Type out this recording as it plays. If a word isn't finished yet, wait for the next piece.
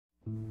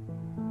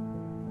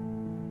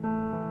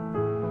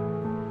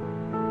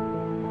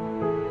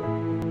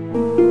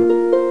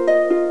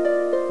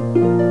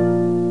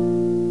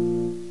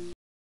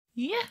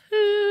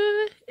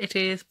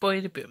it is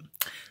Boy the Boom.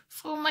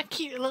 So my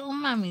cute little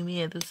mummy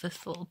made us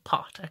this little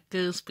pot at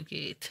Girls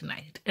Brigade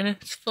tonight, and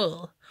it's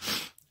full.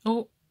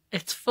 Oh,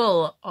 it's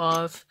full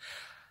of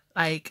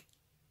like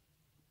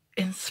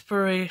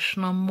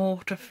inspirational,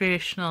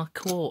 motivational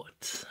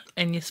quotes,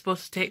 and you're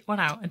supposed to take one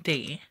out a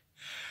day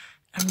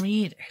and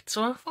read it.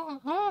 So I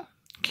thought, oh,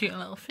 cute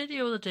little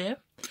video of the day.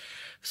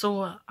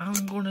 So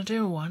I'm going to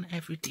do one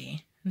every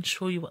day and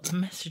show you what the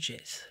message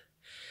is.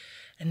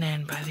 And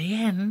then by the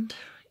end,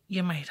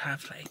 you might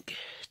have like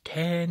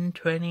 10,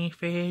 20,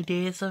 30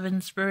 days of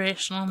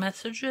inspirational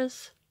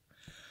messages.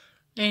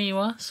 There you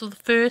are. So the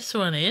first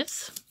one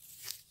is...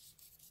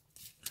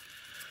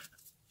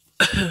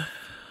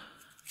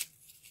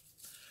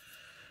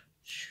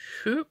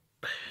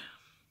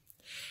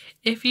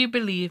 If you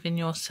believe in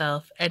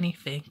yourself,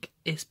 anything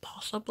is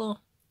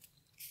possible.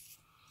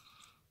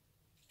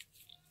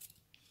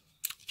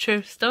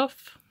 True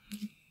stuff.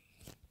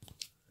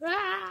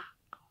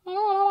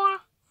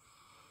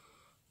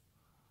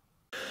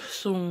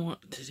 So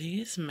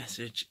today's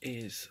message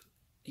is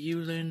you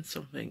learn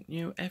something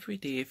new every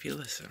day if you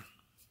listen.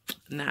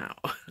 Now,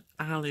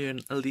 I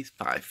learn at least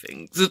 5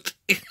 things.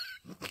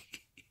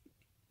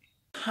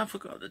 I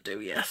forgot to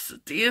do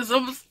yesterday's.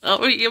 I'm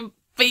sorry, I'm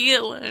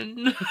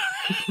failing.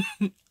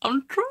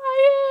 I'm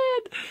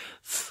trying.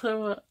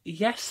 So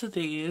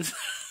yesterday's,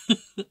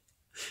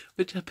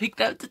 which I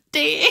picked out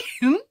today,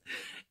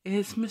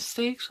 is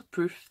mistakes are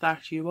proof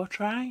that you are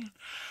trying.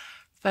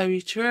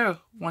 Very true.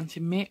 Once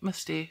you make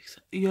mistakes,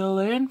 you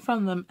learn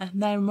from them,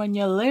 and then when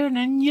you're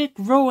learning, you're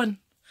growing.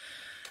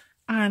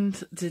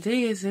 And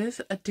today's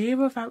is a day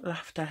without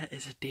laughter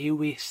is a day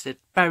wasted.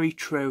 Very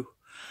true.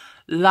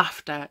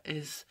 Laughter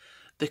is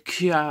the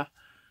cure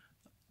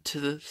to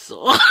the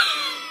soul.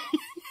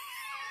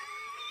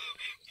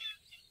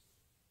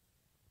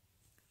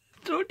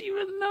 Don't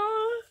even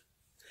know.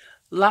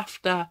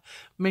 Laughter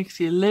makes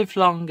you live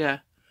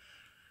longer.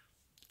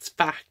 It's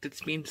fact.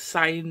 It's been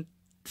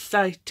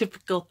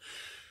scientifical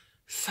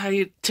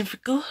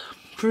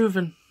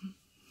proven.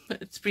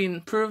 It's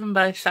been proven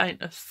by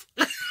scientists.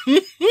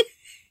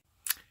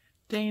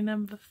 Day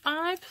number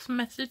 5's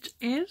message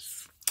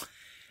is: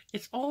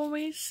 it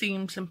always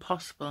seems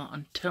impossible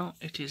until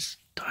it is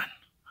done.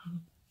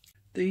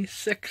 Day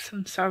 6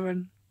 and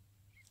 7.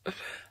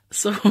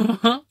 So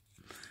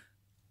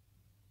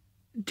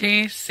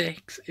day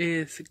 6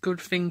 is good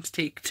things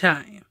take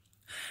time,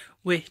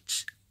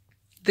 which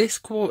this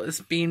quote has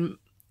been,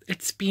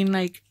 it's been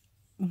like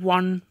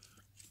one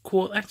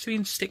quote that's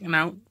been sticking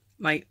out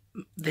like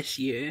this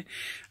year.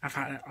 I've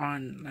had it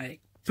on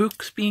like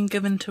books being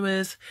given to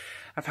us.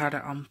 I've had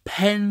it on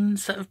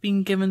pens that have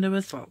been given to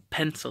us, well,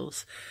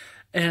 pencils.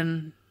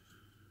 And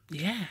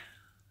yeah,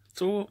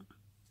 so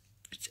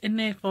it's in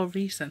there for a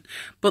reason.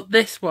 But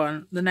this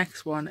one, the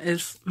next one,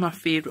 is my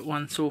favourite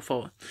one so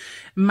far.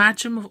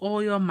 Imagine with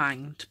all your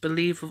mind,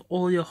 believe with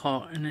all your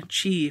heart, and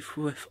achieve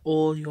with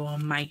all your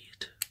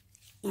might.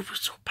 It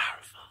was so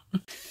powerful.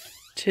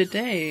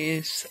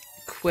 Today's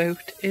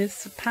quote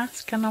is: the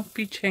past cannot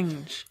be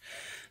changed.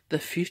 The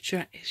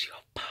future is your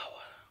power.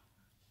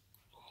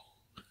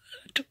 I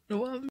don't know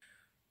what I mean.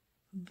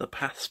 The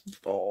past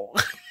before.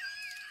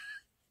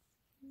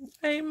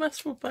 I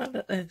must feel bad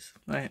at this.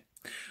 Right.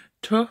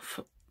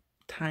 Tough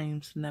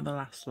times never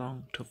last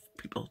long. Tough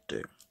people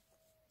do.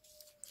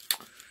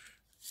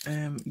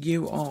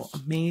 You are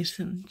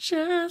amazing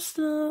just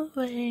the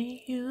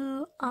way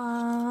you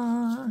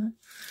are.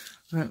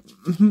 Right.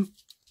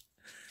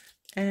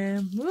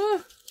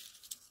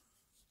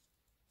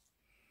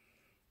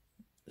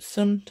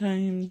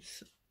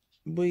 Sometimes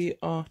we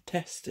are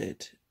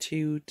tested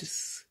to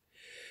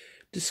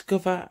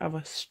discover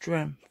our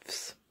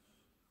strengths.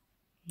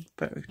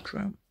 Very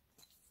true.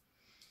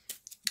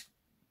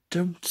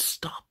 Don't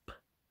stop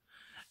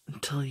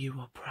until you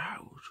are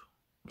proud.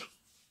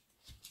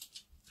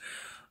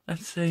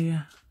 Let's say,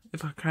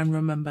 if I can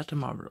remember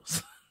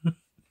tomorrow's.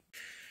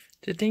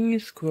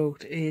 Today's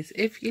quote is: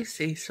 if you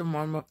see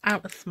someone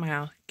without a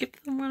smile,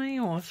 give them one of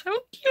yours. How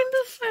cute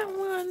is that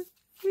one?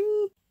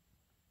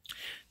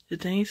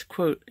 Today's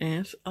quote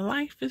is: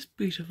 life is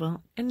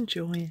beautiful,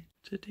 enjoy it.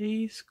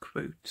 Today's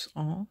quotes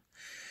are: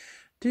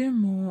 do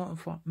more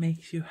of what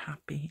makes you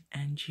happy,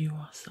 and you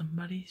are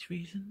somebody's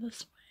reason to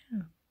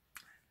smile.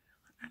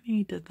 I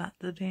needed that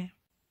today.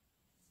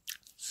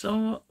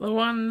 So the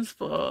ones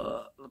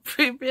for the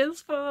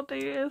previous 4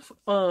 days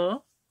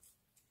are: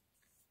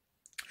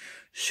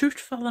 shoot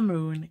for the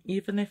moon,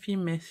 even if you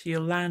miss,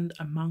 you'll land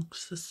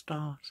amongst the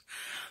stars.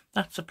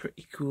 That's a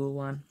pretty cool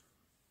one.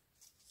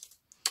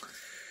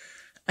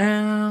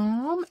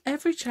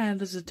 Every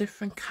child is a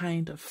different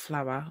kind of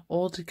flower.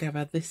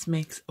 Altogether, this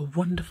makes a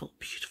wonderful,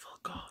 beautiful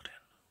garden.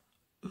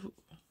 Ooh,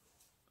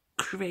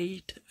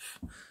 creative.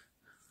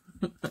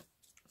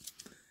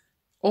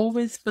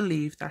 Always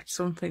believe that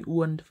something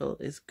wonderful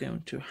is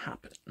going to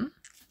happen.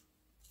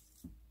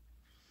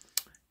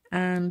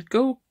 And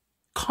go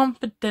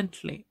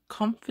confident. I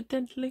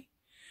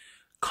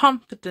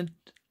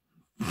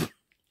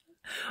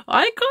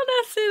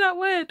can't say that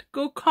word.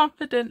 Go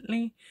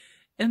confidently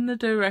in the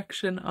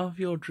direction of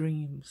your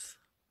dreams.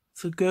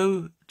 So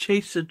go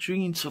chase your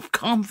dreams with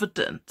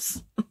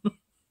confidence.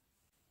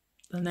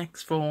 The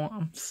next four,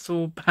 I'm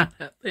so bad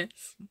at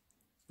this.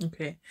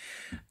 Okay.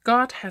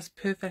 God has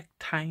perfect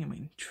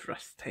timing.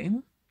 Trust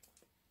him.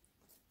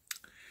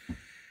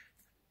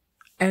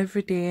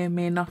 Every day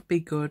may not be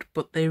good,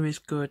 but there is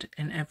good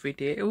in every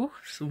day. Oh,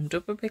 zoomed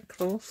up a bit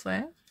close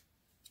there.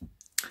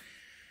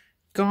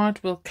 God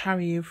will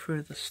carry you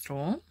through the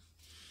storm.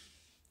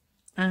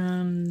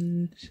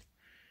 And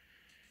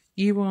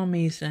you are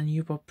amazing,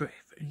 you are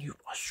brave, and you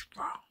are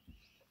strong.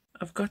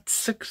 I've got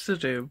 6 to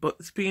do, but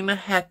it's been a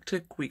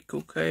hectic week,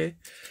 okay?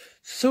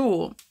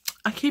 So,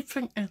 I keep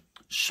thinking,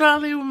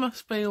 surely we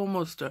must be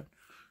almost done.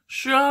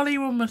 Surely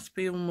we must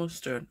be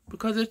almost done.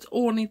 Because it's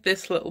only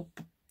this little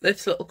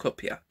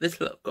cup here.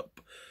 This little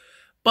cup.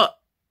 But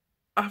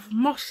I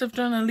must have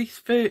done at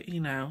least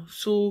 30 now.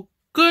 So,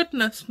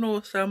 goodness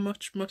knows how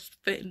much must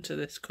fit into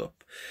this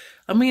cup.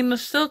 I mean,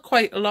 there's still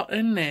quite a lot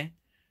in there.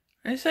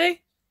 I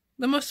say,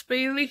 there must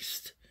be at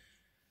least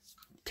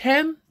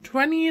 10,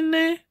 20 in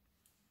there.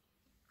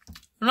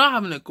 I'm not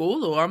having a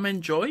go though, I'm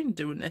enjoying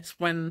doing this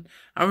when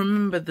I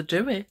remember to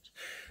do it.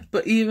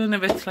 But even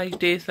if it's like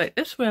days like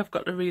this where I've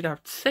got to read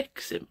out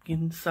 6, it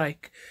means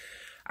like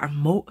I'm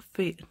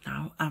motivated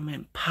now, I'm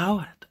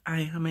empowered,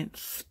 I am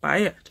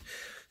inspired.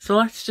 So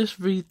let's just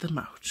read them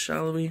out,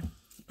 shall we?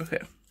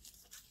 Okay.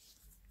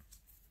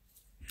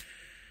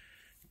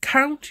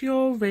 Count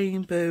your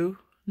rainbow,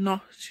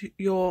 not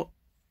your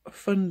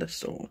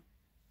thunderstorm.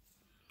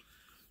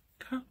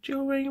 Count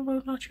your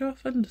rainbow, not your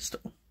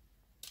thunderstorm.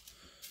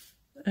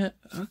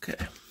 Okay.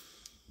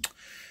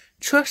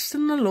 Trust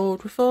in the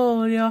Lord with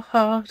all your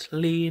heart.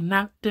 Lean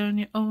not on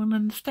your own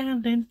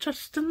understanding.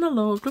 Trust in the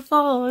Lord with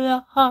all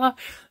your heart.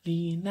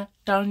 Lean not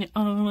on your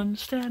own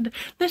understanding.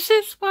 This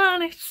is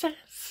what it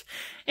says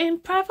in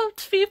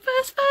Proverbs 3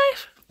 verse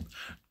 5.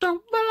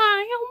 Don't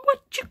rely on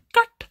what you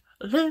got.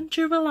 Learn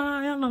to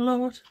rely on the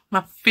Lord.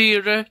 My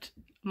favourite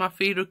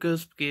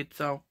Girls Brigade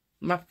song.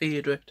 My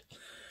favourite.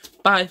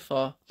 By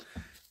far.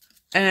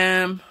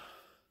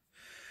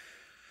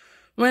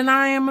 When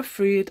I am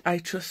afraid, I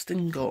trust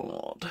in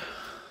God.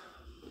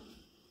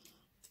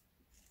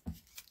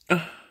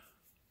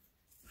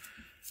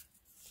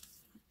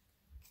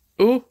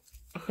 Oh,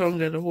 I can't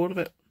get a hold of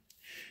it.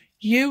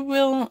 You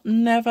will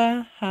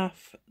never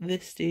have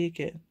this day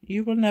again.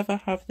 You will never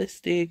have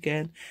this day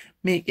again.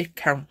 Make it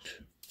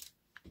count.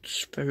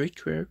 It's very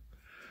true.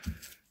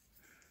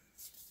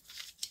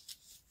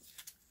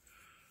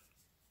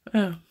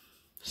 Oh,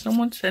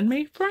 someone send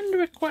me a friend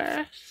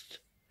request.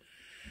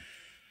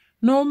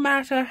 No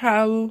matter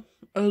how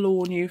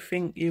alone you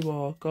think you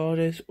are, God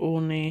is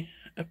only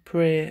a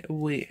prayer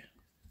away.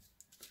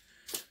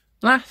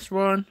 Last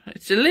one.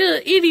 It's a little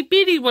itty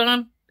bitty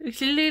one.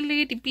 It's a little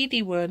itty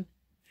bitty one.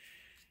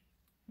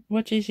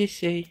 What does it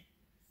say?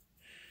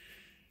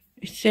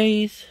 It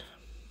says,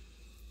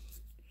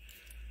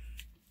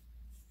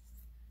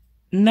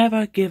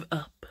 never give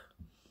up.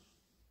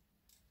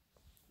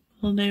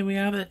 Well, there we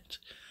have it.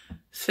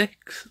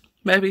 6.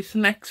 Maybe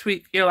next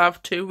week you'll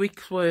have 2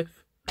 weeks worth.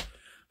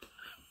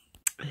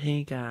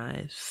 Hey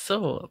guys,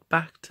 so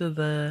back to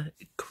the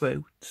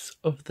quotes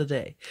of the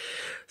day.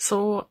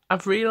 So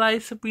I've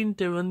realised I've been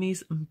doing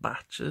these in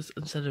batches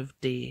instead of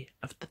day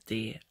after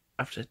day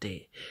after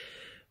day.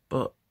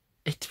 But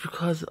it's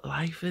because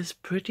life is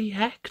pretty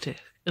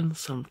hectic and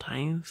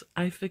sometimes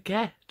I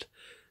forget.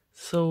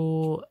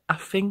 So I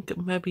think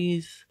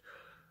maybe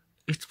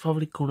it's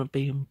probably going to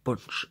be in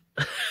bunch.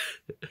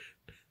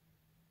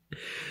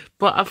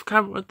 But I've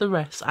counted the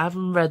rest. I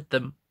haven't read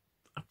them.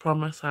 I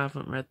promise I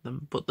haven't read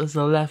them, but there's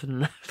 11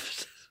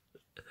 left.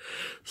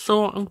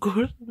 So I'm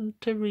going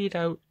to read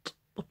out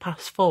the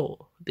past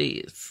 4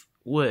 days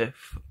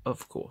worth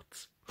of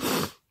quotes.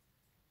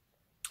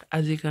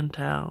 As you can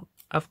tell,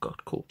 I've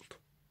got cold.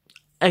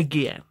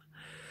 Again.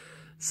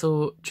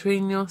 So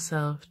train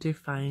yourself to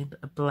find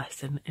a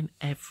blessing in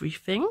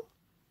everything.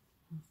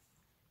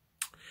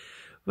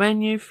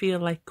 When you feel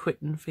like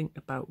quitting, think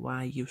about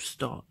why you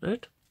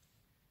started.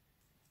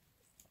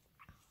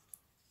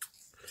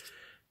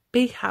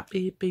 Be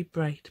happy, be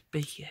bright,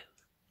 be you.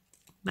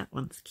 That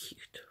one's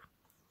cute.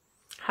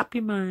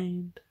 Happy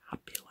mind,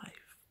 happy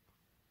life.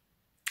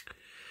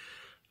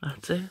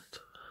 That's it.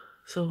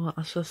 So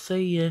I shall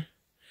see you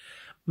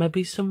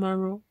maybe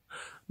tomorrow,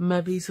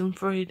 maybe some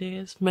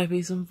Fridays,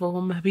 maybe some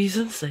 4, maybe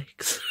some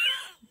 6.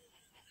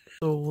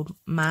 So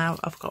now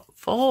I've got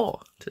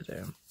 4 to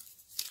do.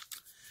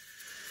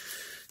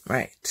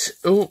 Right.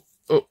 Oh,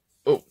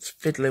 it's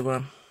a fiddly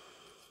one.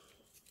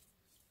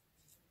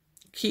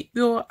 Keep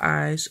your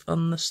eyes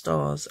on the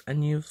stars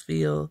and you'll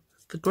feel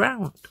the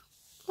ground.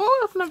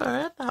 Oh, I've never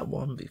heard that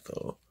one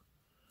before.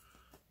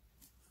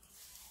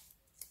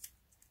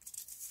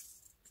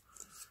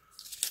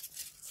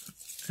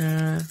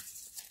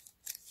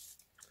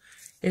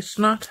 It's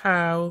not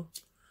how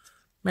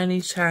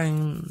many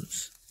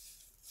times...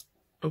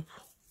 Oh,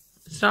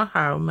 it's not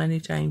how many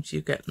times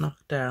you get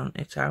knocked down.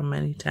 It's how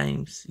many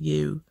times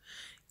you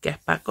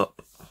get back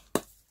up.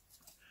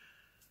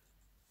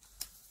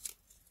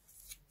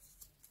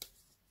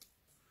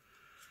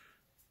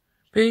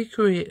 Be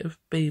creative,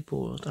 be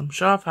bold. I'm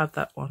sure I've had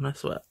that one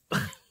as well.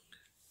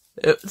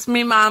 It's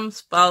me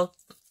mum's fault.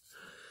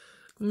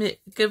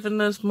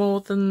 Giving us more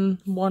than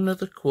one of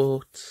the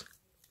quotes.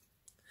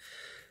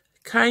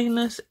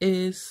 Kindness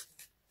is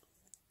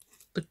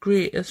the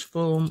greatest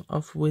form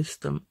of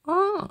wisdom.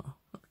 Oh,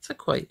 that's a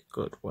quite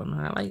good one.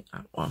 I like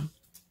that one.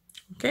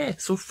 Okay,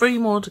 so 3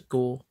 more to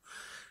go.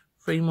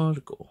 3 more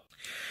to go.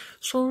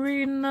 So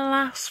reading the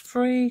last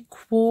 3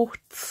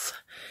 quotes.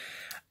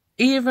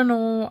 Even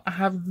though I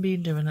haven't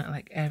been doing it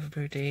like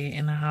every day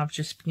and I have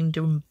just been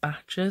doing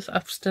batches,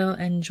 I've still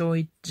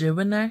enjoyed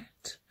doing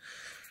it.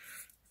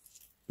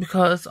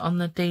 Because on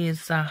the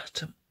days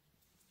that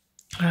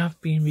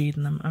I've been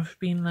reading them, I've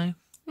been like,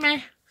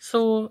 meh.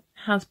 So it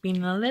has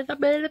been a little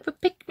bit of a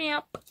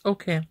pick-me-up.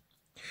 Okay.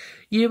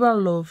 You are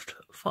loved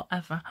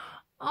forever.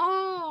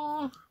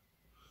 Oh,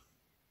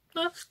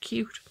 that's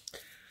cute.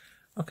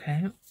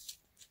 Okay.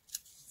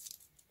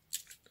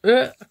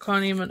 I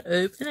can't even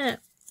open it.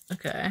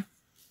 Okay.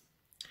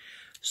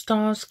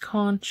 Stars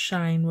can't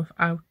shine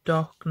without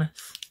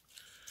darkness.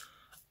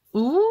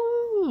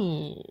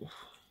 Ooh.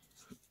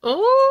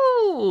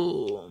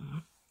 Oh,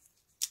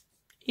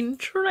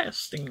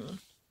 interesting.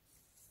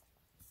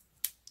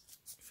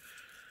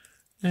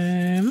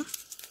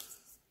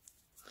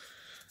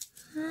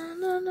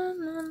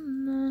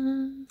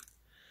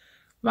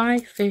 Why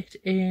fit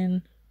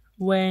in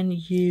when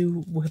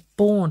you were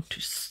born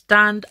to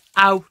stand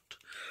out?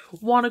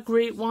 What a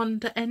great one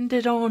to end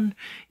it on.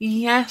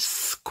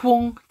 Yes,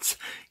 quote.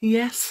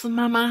 Yes,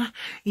 Mama.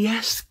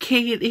 Yes,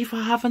 Katie, for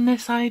having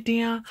this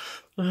idea.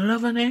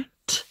 Loving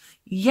it.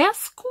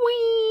 Yes,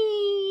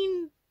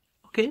 Queen.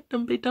 Okay,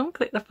 don't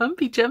click the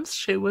Funky Gems,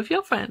 share with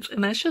your friends,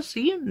 and I shall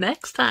see you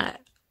next time.